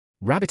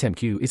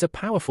RabbitMQ is a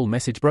powerful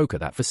message broker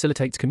that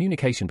facilitates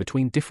communication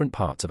between different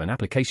parts of an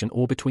application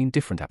or between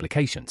different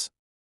applications.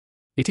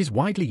 It is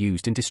widely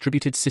used in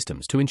distributed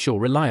systems to ensure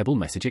reliable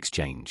message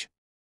exchange.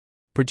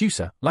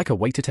 Producer, like a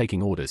waiter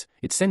taking orders,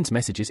 it sends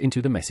messages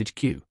into the message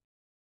queue.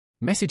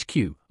 Message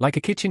queue, like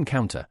a kitchen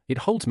counter, it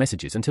holds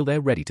messages until they're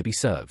ready to be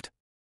served.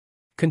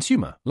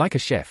 Consumer, like a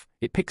chef,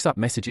 it picks up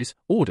messages,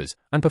 orders,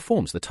 and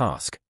performs the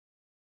task.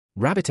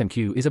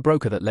 RabbitMQ is a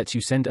broker that lets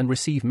you send and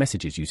receive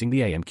messages using the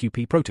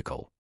AMQP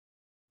protocol.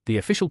 The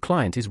official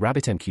client is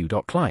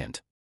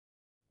RabbitMQ.client.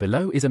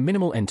 Below is a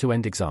minimal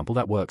end-to-end example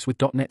that works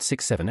with .NET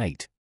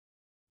 6.7.8.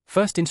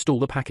 First, install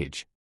the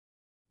package.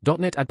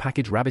 .NET add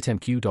package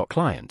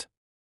RabbitMQ.client.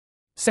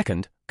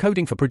 Second,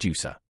 coding for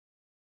producer.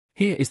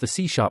 Here is the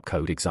C#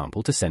 code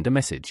example to send a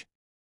message.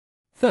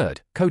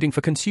 Third, coding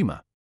for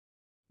consumer.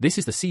 This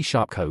is the C#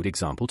 code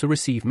example to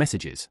receive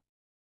messages.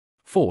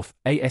 Fourth,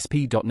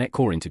 ASP.NET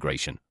Core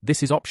integration.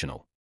 This is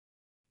optional.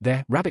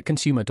 There,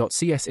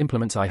 RabbitConsumer.cs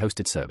implements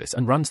iHosted service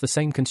and runs the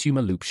same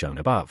consumer loop shown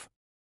above.